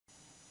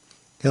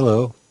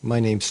Hello, my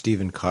name's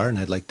Stephen Carr and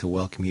I'd like to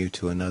welcome you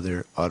to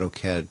another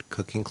AutoCAD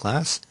cooking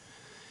class.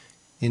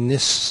 In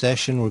this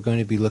session we're going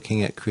to be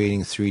looking at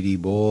creating a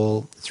 3D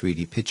bowl,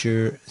 3D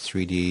pitcher,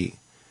 3D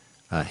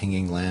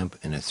hanging lamp,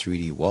 and a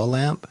 3D wall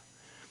lamp.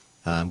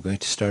 I'm going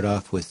to start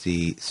off with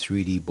the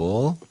 3D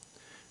bowl.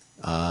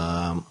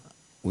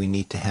 We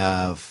need to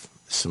have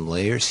some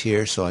layers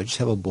here, so I just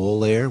have a bowl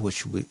layer,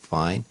 which will be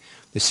fine.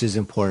 This is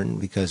important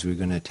because we're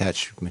going to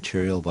attach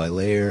material by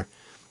layer,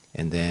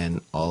 and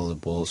then all the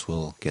bowls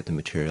will get the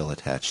material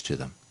attached to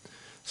them.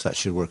 So that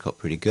should work out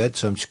pretty good.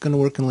 So I'm just going to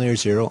work in layer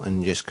 0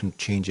 and just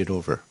change it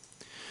over.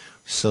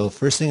 So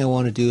first thing I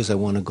want to do is I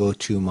want to go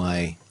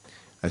to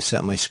I've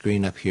set my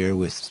screen up here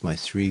with my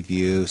 3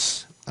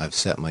 views. I've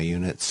set my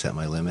units, set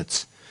my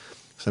limits.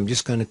 So I'm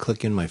just going to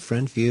click in my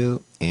front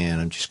view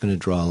and I'm just going to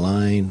draw a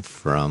line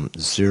from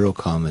 0,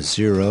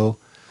 0,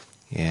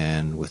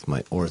 and with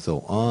my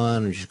ortho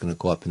on I'm just going to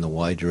go up in the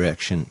Y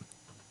direction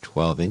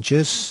 12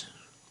 inches.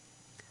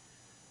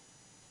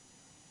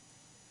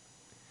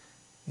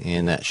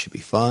 And that should be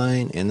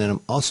fine. And then I'm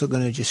also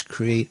going to just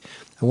I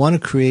want to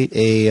create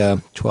a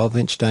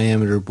 12-inch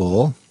diameter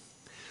bowl.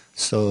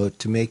 So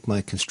to make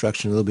my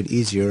construction a little bit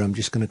easier, I'm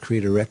just going to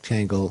create a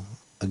rectangle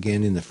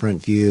again in the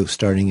front view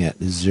starting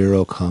at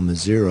 0,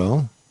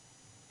 0.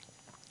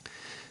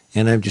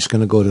 And I'm just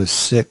going to go to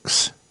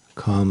 6,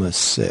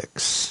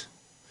 6.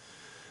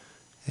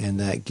 And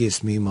that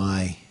gives me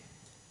my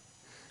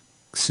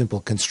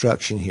simple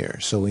construction here.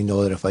 So we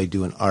know that if I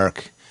do an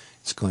arc,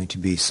 it's going to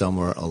be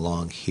somewhere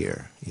along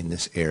here, in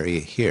this area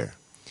here.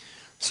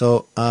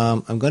 So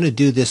I'm going to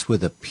do this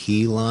with a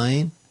P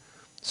line.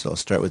 So I'll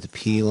start with the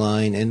P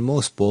line, and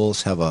most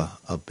bowls have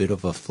a bit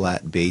of a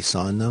flat base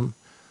on them.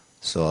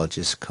 So I'll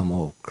just come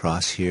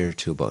across here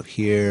to about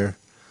here.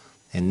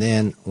 And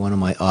then one of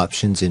my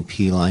options in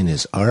P line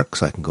is arc,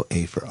 so I can go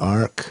A for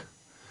arc.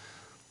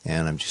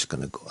 And I'm just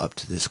going to go up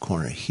to this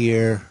corner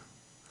here,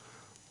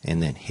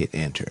 and then hit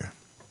enter.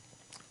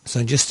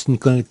 So I'm just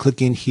going to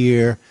click in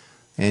here,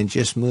 and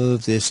just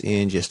move this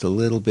in just a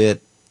little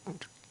bit,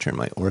 turn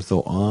my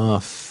ortho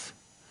off,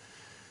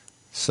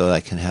 so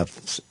I can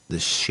have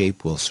this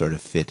shape will sort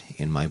of fit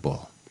in my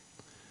bowl.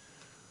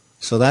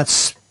 So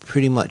that's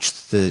pretty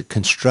much the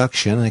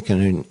construction. I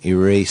can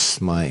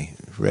erase my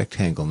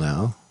rectangle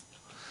now.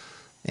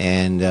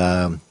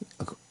 And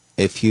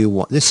if you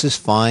want, this is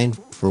fine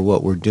for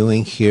what we're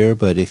doing here,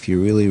 but if you're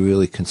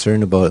really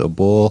concerned about a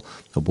bowl,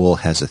 the bowl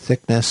has a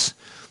thickness,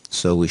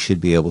 so we should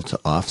be able to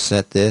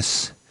offset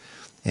this.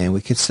 And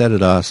we could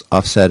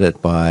offset it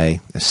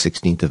by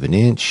 1/16 of an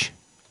inch.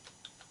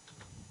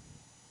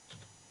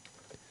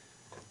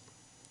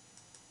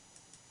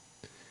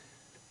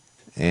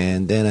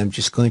 And then I'm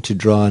just going to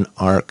draw an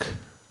arc.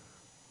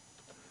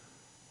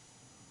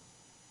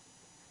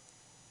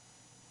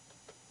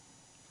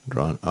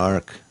 Draw an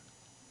arc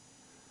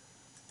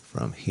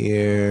from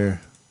here.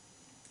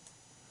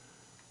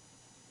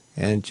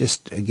 And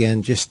just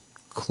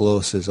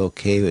close is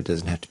okay, but it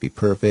doesn't have to be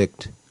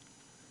perfect.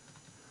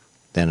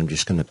 Then I'm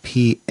just going to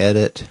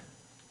P-edit,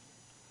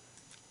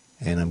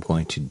 and I'm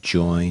going to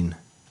join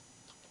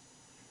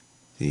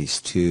these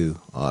two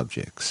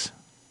objects.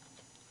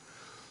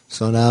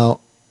 So now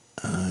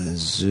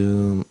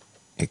zoom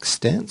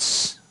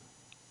extents.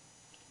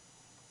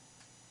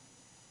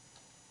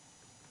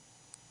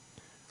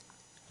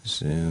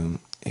 Zoom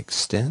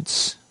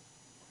extents.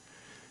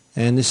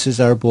 And this is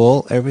our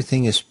bowl.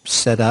 Everything is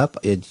set up.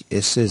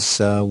 This is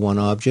one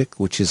object,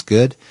 which is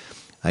good.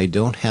 I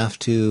don't have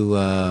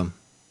to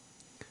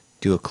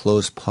do a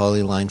closed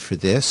polyline for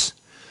this.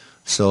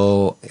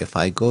 So if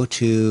I go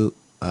to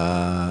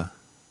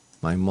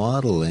my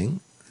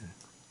modeling,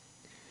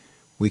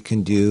 we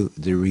can do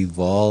the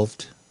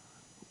revolved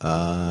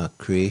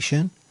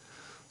creation.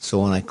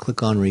 So when I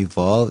click on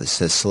revolve, it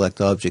says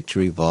select object to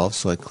revolve.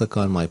 So I click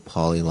on my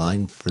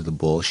polyline for the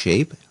bowl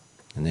shape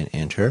and then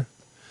enter.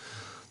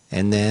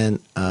 And then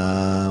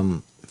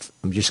I'm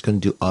just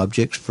going to do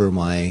object for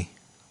my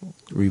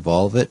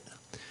revolve it.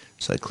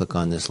 So I click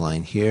on this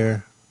line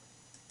here.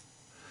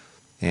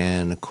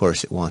 And of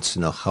course it wants to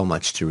know how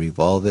much to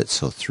revolve it,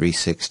 so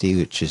 360,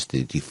 which is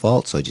the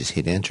default, so I just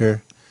hit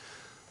enter.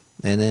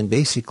 And then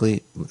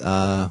basically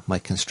my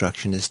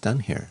construction is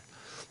done here.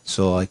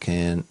 So I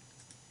can,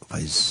 if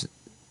I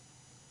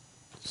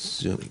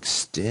zoom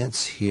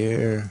extents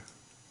here,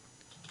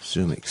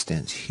 zoom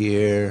extents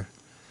here,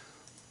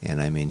 and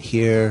I'm in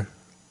here,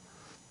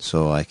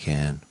 so I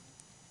can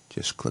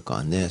just click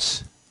on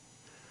this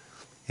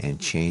and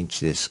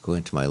change this, go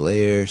into my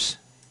layers,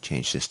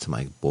 change this to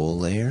my bowl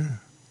layer,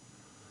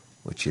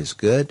 which is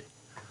good.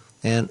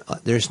 And I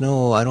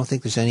don't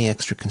think there's any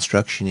extra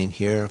construction in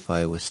here. If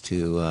I was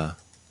to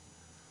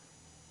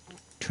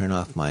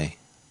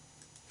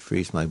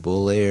freeze my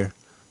bowl layer,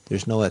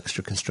 there's no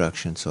extra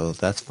construction, so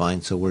that's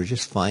fine. So we're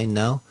just fine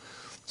now.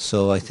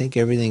 So I think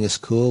everything is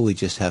cool. We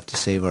just have to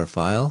save our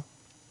file.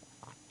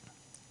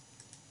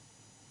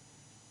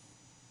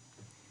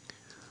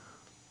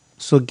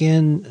 So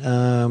again,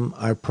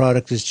 our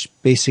product is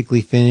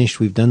basically finished.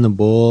 We've done the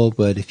bowl,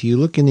 but if you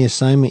look in the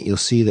assignment, you'll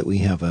see that we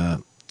have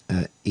a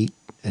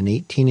an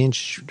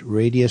 18-inch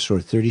radius or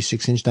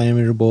 36-inch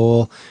diameter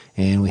bowl,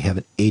 and we have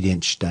an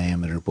 8-inch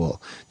diameter bowl.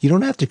 You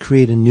don't have to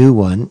create a new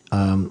one.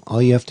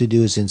 All you have to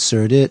do is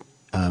insert it,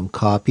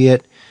 copy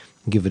it,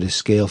 give it a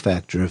scale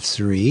factor of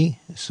 3.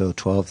 So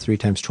 3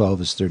 times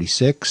 12 is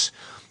 36.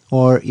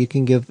 Or you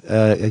can give,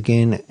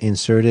 again,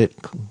 insert it,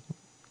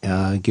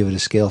 give it a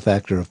scale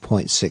factor of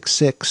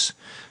 0.66.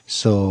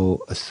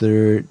 So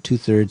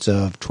 2/3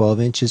 of 12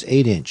 inch is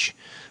 8 inch.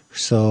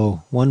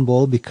 So one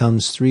bowl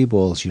becomes 3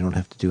 bowls. You don't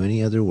have to do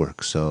any other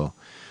work. So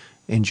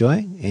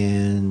enjoy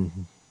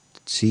and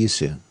see you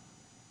soon.